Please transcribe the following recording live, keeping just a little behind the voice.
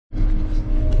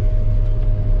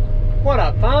What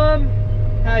up, farm?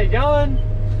 How you going?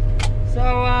 So,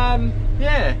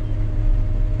 yeah,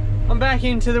 I'm back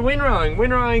into the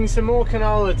windrowing some more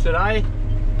canola today.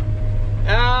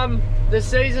 The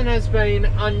season has been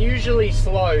unusually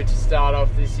slow to start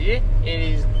off this year. It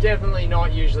is definitely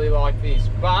not usually like this,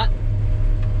 but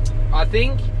I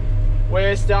think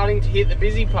we're starting to hit the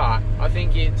busy part. I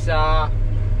think it's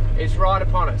right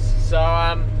upon us. So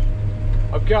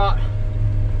I've got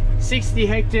 60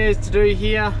 hectares to do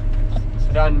here.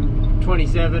 I've done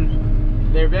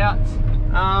 27 thereabouts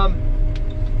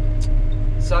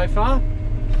so far,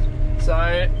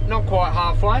 so not quite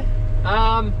halfway.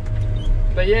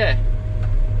 But yeah,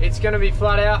 it's going to be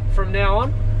flat out from now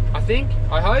on, I think,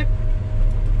 I hope.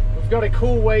 We've got a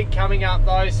cool week coming up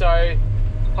though, so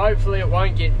hopefully it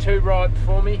won't get too ripe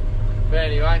for me. But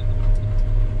anyway,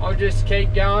 I'll just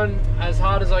keep going as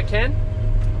hard as I can,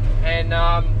 and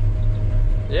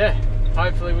yeah,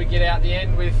 hopefully we get out the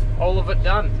end with all of it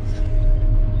done.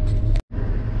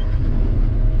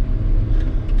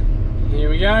 Here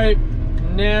we go,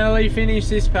 nearly finished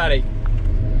this paddock.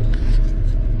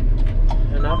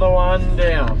 Another one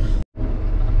down.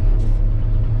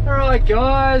 Alright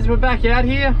guys, we're back out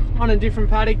here on a different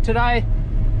paddock today.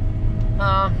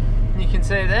 You can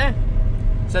see there.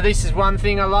 So this is one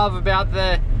thing I love about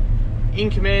the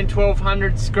InCommand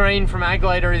 1200 screen from Ag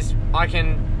Leader, is I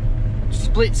can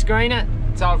split screen it.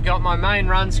 So I've got my main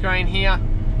run screen here,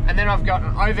 and then I've got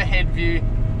an overhead view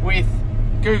with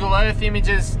Google Earth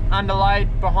images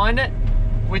underlaid behind it,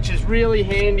 which is really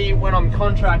handy when I'm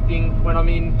contracting, when I'm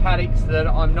in paddocks that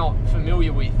I'm not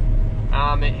familiar with.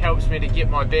 It helps me to get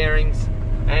my bearings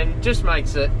and just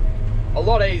makes it a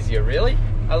lot easier, really.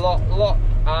 A lot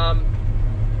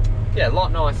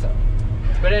nicer.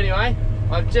 But anyway,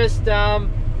 I've just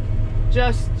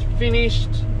finished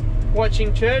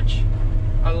watching church,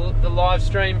 the live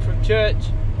stream from church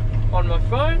on my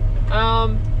phone.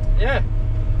 Yeah,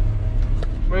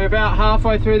 we're about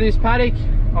halfway through this paddock,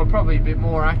 or probably a bit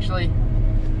more actually,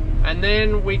 and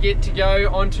then we get to go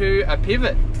onto a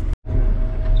pivot.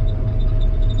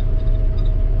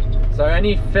 So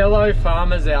any fellow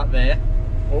farmers out there,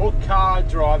 or car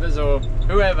drivers, or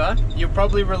whoever, you'll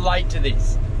probably relate to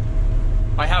this.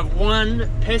 I have one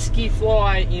pesky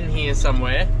fly in here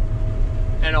somewhere,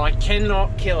 and I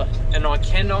cannot kill it, and I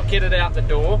cannot get it out the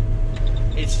door.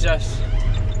 It's just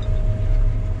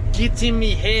gets in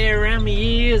me hair, around my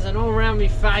ears, and all around my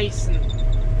face, and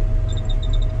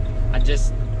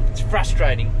it's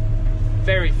frustrating,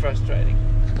 very frustrating.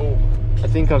 Oh, I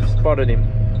think I've spotted him.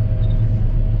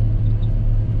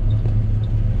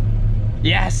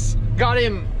 Yes, got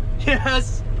him.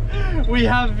 Yes, we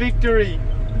have victory.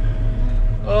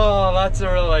 Oh, that's a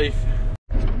relief.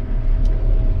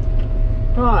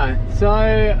 Right,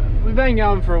 so we've been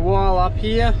going for a while up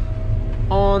here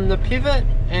on the pivot,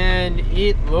 and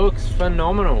it looks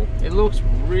phenomenal. It looks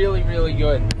really, really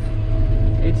good.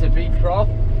 It's a big crop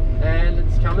and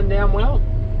it's coming down well.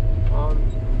 I'm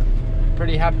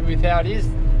pretty happy with how it is.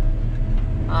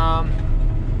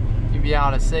 You'll be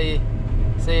able to see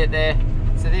it there.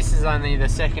 So this is only the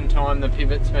second time the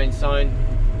pivot's been sown.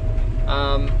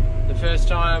 The first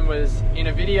time was in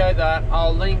a video that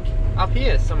I'll link up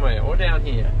here somewhere, or down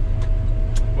here,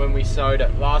 when we sowed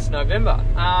it last November.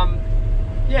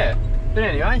 Yeah, but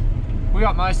anyway, we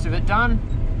got most of it done.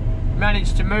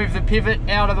 Managed to move the pivot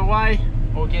out of the way,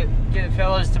 or get the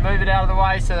fellas to move it out of the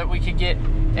way so that we could get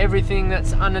everything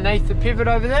that's underneath the pivot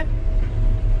over there.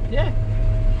 Yeah,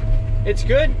 it's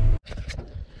good.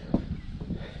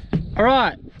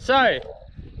 Alright, so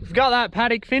we've got that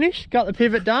paddock finished, got the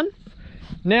pivot done.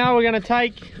 Now we're going to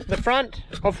take the front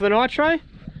off the Nitro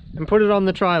and put it on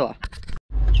the trailer.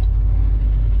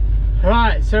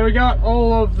 Alright, so we got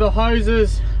all of the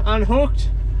hoses unhooked,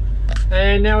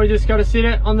 and now we just got to sit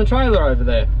it on the trailer over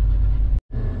there.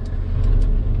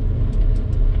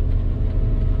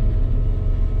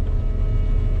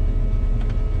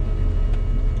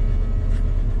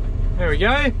 There we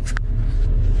go.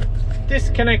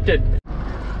 Disconnected.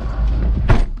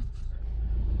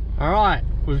 Alright,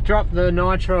 we've dropped the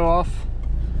Nitro off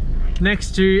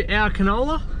next to our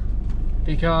canola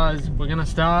because we're going to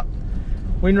start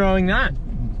windrowing that.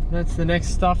 That's the next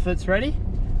stuff that's ready.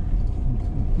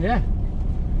 Yeah,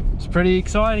 it's pretty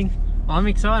exciting. I'm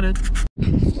excited.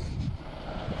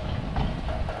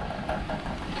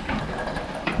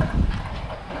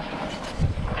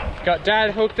 Got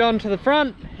Dad hooked onto the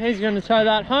front. He's going to tow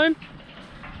that home.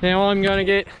 Now I'm going to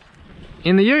get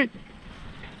in the ute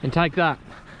and take that.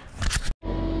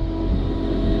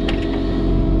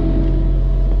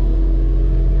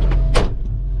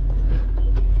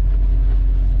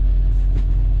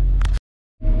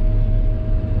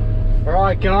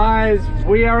 Alright guys,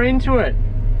 we are into it.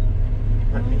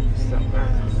 Let me stop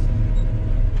that.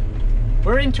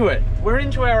 We're into it. We're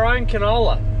into our own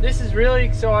canola. This is really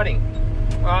exciting.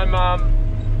 I'm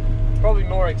probably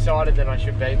more excited than I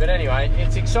should be, but anyway,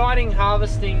 it's exciting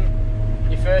harvesting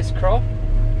your first crop.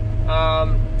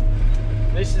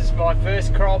 This is my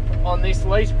first crop on this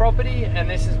lease property, and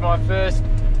this is my first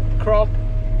crop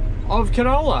of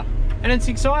canola, and it's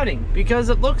exciting because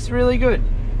it looks really good.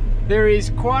 There is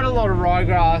quite a lot of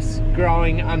ryegrass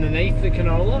growing underneath the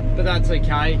canola, but that's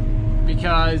okay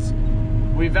because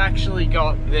we've actually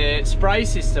got the spray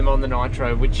system on the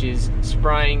Nitro, which is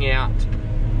spraying out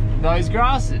those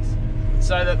grasses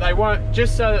so that they won't,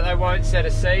 just so that they won't set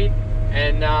a seed,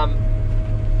 and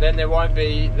then there won't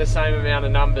be the same amount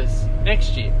of numbers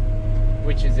next year,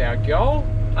 which is our goal.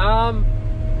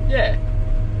 Yeah,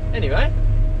 anyway,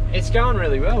 it's going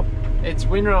really well. It's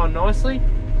windrowing nicely,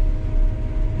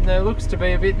 and there looks to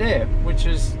be a bit there, which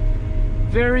is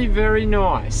very, very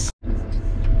nice.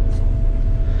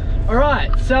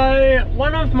 Alright, so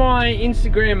one of my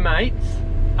Instagram mates,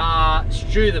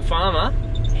 Stu the farmer,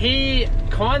 he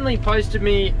kindly posted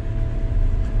me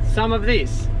some of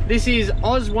this. This is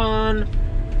Oswan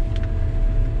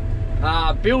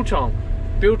biltong.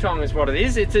 Biltong is what it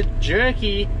is. It's a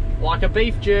jerky, like a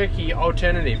beef jerky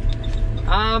alternative.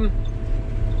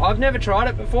 I've never tried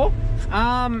it before,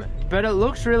 but it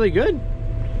looks really good.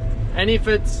 And if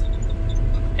it's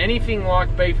anything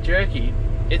like beef jerky,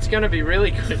 it's going to be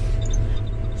really good.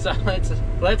 So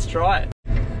let's try it.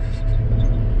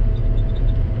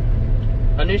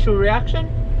 Initial reaction?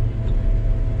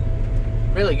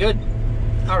 Really good.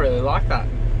 I really like that.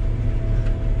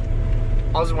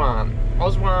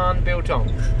 Oswan biltong.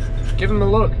 Give them a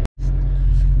look.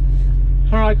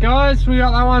 Alright guys, we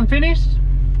got that one finished.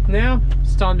 Now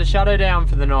it's time to shut her down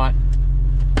for the night.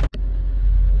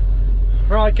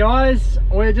 Right guys,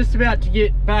 we're just about to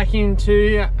get back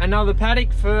into another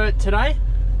paddock for today.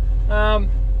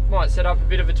 Might set up a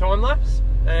bit of a time lapse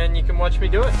and you can watch me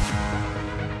do it.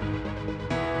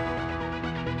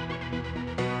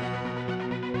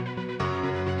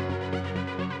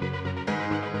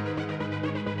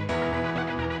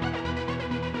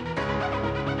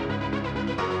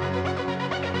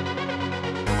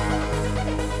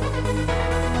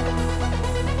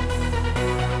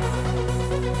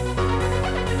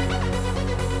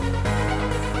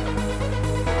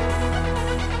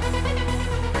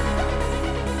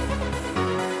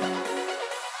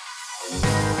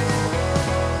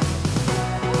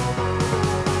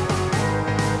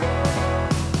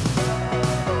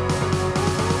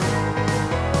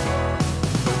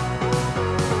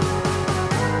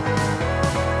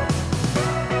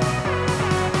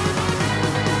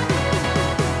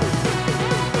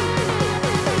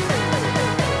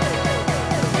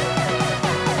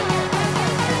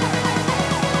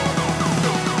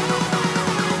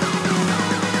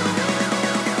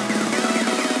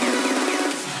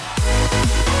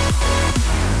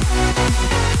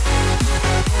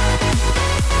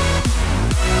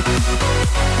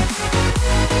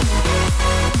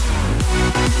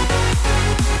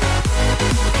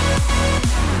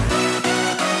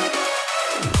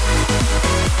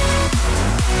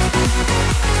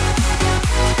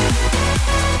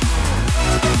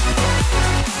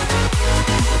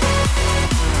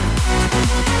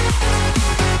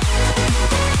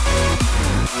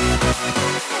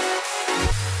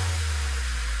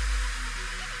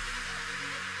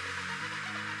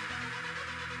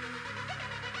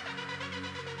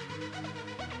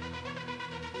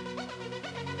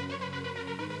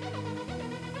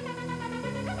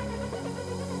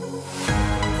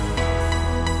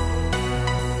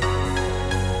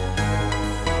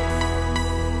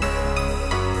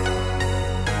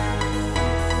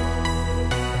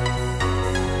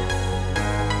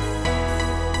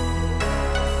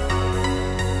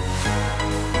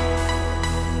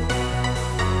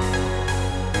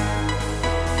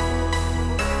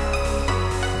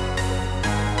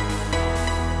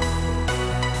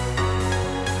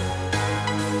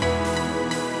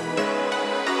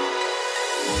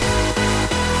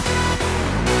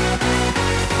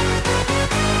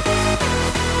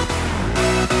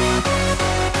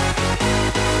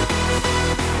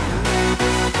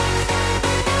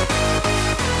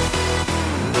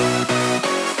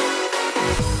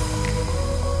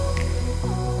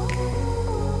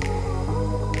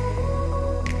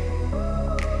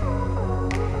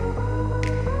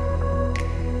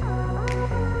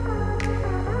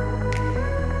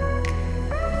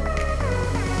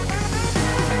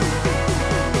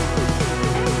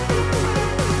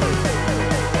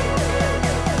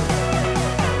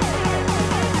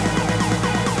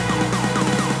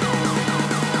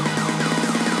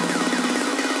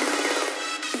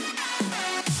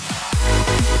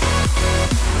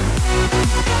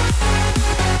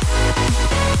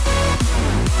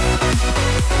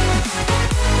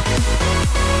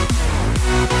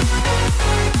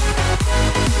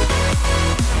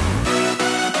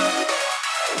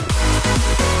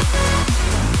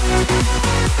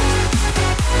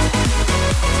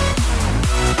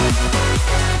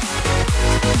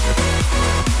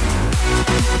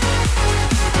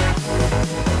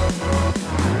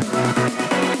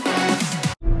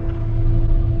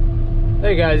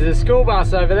 There goes the school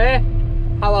bus over there.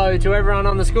 Hello to everyone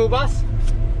on the school bus.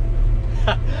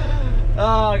 Oh,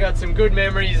 I got some good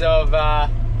memories of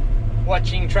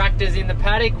watching tractors in the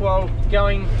paddock while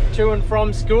going to and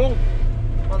from school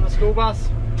on the school bus.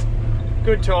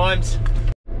 Good times.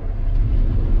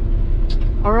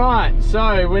 Alright,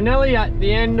 so we're nearly at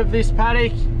the end of this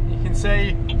paddock. You can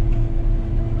see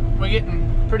we're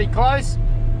getting pretty close.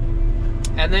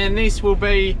 And then this will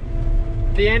be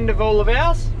the end of all of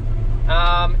ours.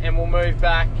 And we'll move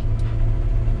back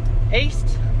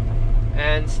east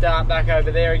and start back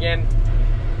over there again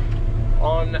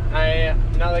on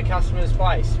another customer's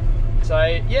place.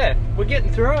 So yeah, we're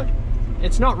getting through it.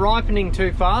 It's not ripening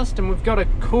too fast, and we've got a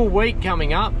cool week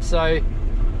coming up, so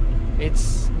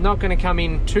it's not going to come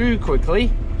in too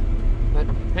quickly. But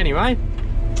anyway,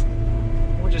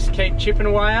 we'll just keep chipping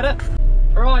away at it.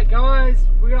 Alright guys,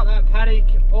 we got that paddock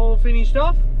all finished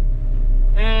off,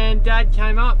 and Dad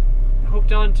came up,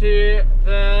 hooked onto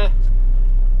the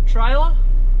trailer.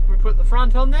 We put the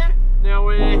front on there. Now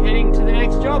we're heading to the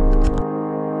next job.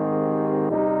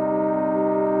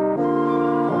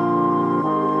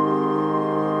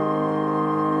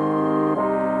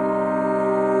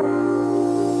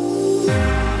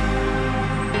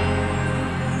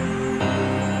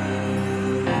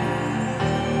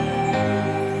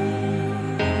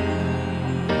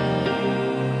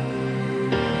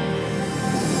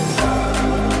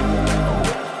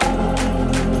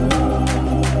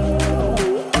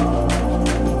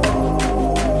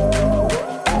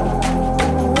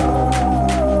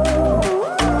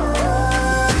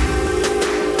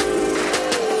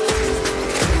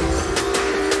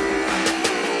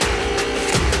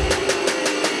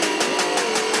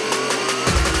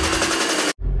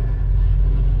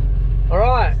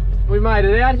 We made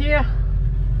it out here.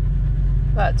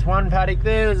 That's one paddock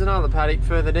there. There's another paddock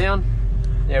further down.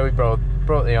 Yeah, we brought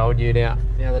the old ute out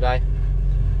the other day.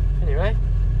 Anyway,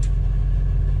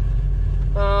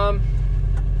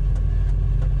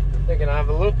 they're gonna have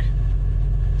a look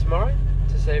tomorrow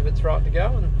to see if it's right to go,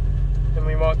 and then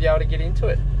we might be able to get into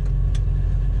it.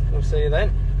 We'll see you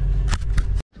then.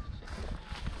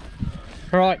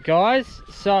 Alright guys,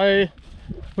 so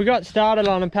we got started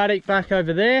on a paddock back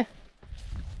over there.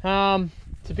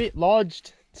 It's a bit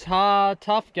lodged, it's hard,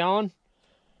 tough going.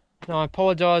 And I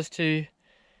apologise to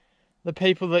the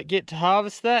people that get to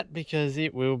harvest that, because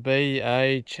it will be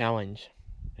a challenge.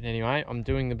 But anyway, I'm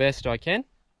doing the best I can.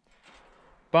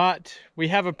 But we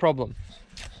have a problem.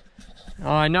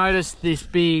 I noticed this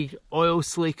big oil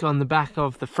slick on the back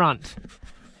of the front,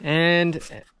 and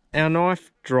our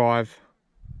knife drive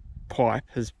pipe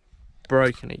has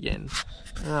broken again.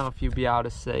 I don't know if you'll be able to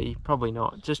see, probably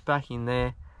not, just back in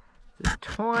there. A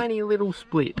tiny little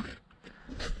split.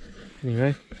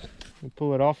 Anyway, we'll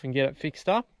pull it off and get it fixed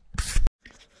up.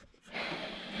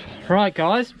 Right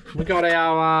guys, we got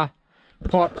our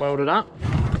pipe welded up.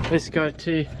 Let's go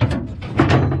to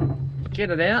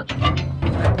get it out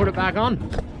and put it back on.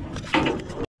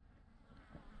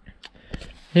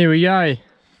 Here we go.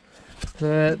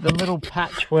 The little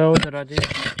patch weld that I did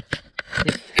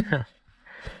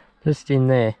just in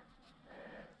there.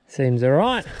 Seems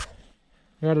alright.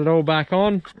 Got it all back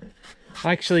on.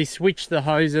 I actually switched the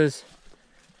hoses.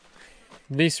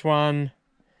 This one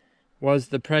was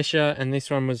the pressure and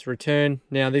this one was return.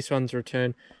 Now this one's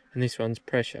return and this one's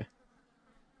pressure.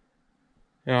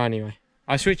 Oh, anyway,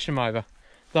 I switched them over.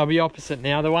 They'll be opposite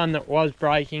now. The one that was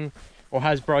breaking, or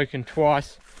has broken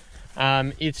twice,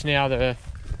 it's now the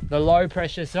low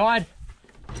pressure side.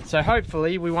 So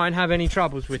hopefully we won't have any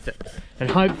troubles with it.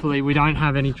 And hopefully we don't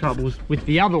have any troubles with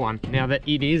the other one, now that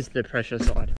it is the pressure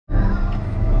side.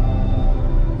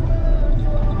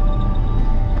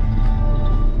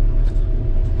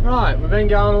 Right, we've been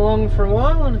going along for a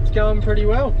while and it's going pretty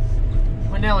well.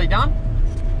 We're nearly done.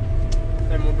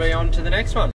 Then we'll be on to the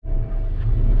next one.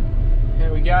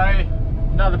 Here we go,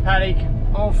 another paddock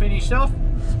all finished off.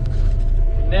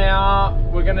 Now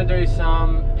we're going to do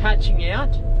some patching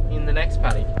out in the next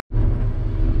paddock.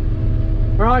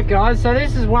 Right guys, so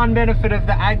this is one benefit of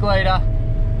the ag leader.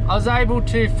 I was able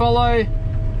to follow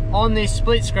on this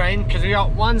split screen, because we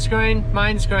got one screen,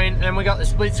 main screen, and we got the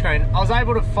split screen. I was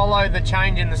able to follow the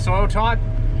change in the soil type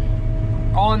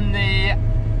on the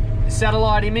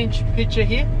satellite image picture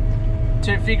here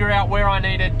to figure out where I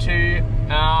needed to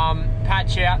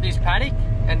patch out this paddock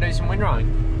and do some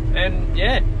windrowing. And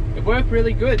yeah, it worked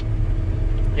really good.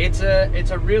 It's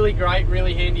a really great,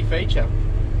 really handy feature.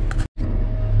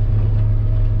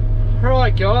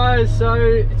 Alright guys, so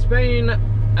it's been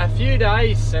a few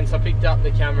days since I picked up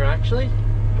the camera actually.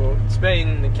 Well,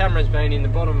 the camera's been in the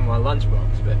bottom of my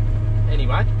lunchbox, but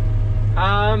anyway.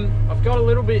 I've got a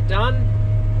little bit done.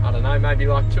 I don't know, maybe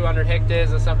like 200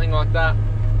 hectares or something like that.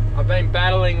 I've been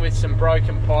battling with some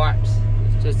broken pipes.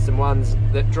 It's just some ones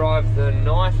that drive the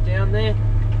knife down there.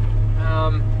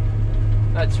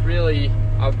 That's really,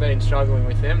 I've been struggling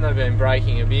with them. They've been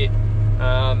breaking a bit.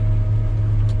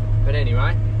 But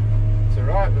anyway, it's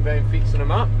alright, we've been fixing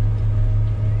them up.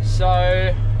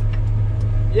 So,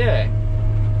 yeah,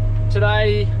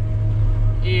 today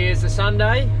is a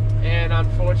Sunday, and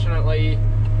unfortunately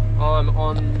I'm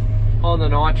on the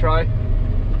Nitro,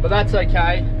 but that's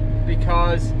okay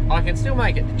because I can still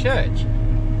make it to church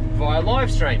via live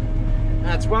stream.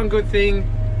 That's one good thing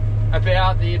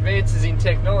about the advances in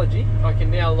technology. I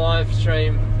can now live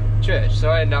stream church, so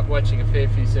I end up watching a fair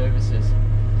few services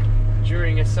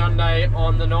during a Sunday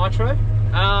on the Nitro.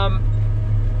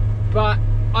 But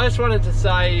I just wanted to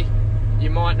say, you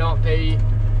might not be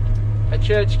a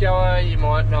churchgoer, you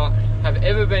might not have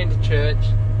ever been to church.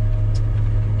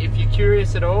 If you're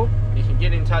curious at all, you can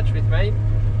get in touch with me,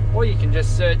 or you can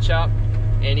just search up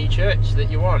any church that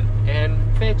you want, and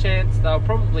fair chance they'll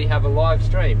probably have a live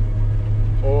stream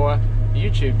or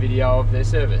YouTube video of their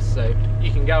service, so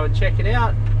you can go and check it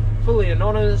out fully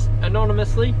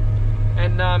anonymously.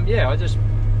 And yeah,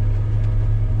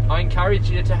 I encourage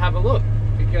you to have a look,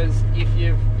 because if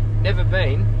you've never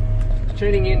been,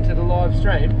 tuning into the live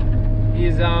stream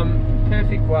is a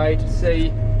perfect way to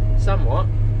see somewhat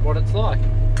what it's like.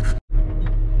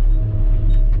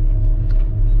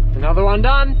 Another one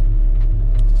done.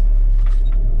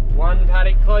 One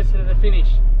paddock closer to the finish.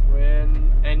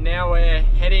 And now we're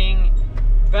heading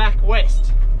back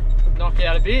west. Knock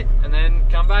out a bit and then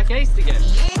come back east again.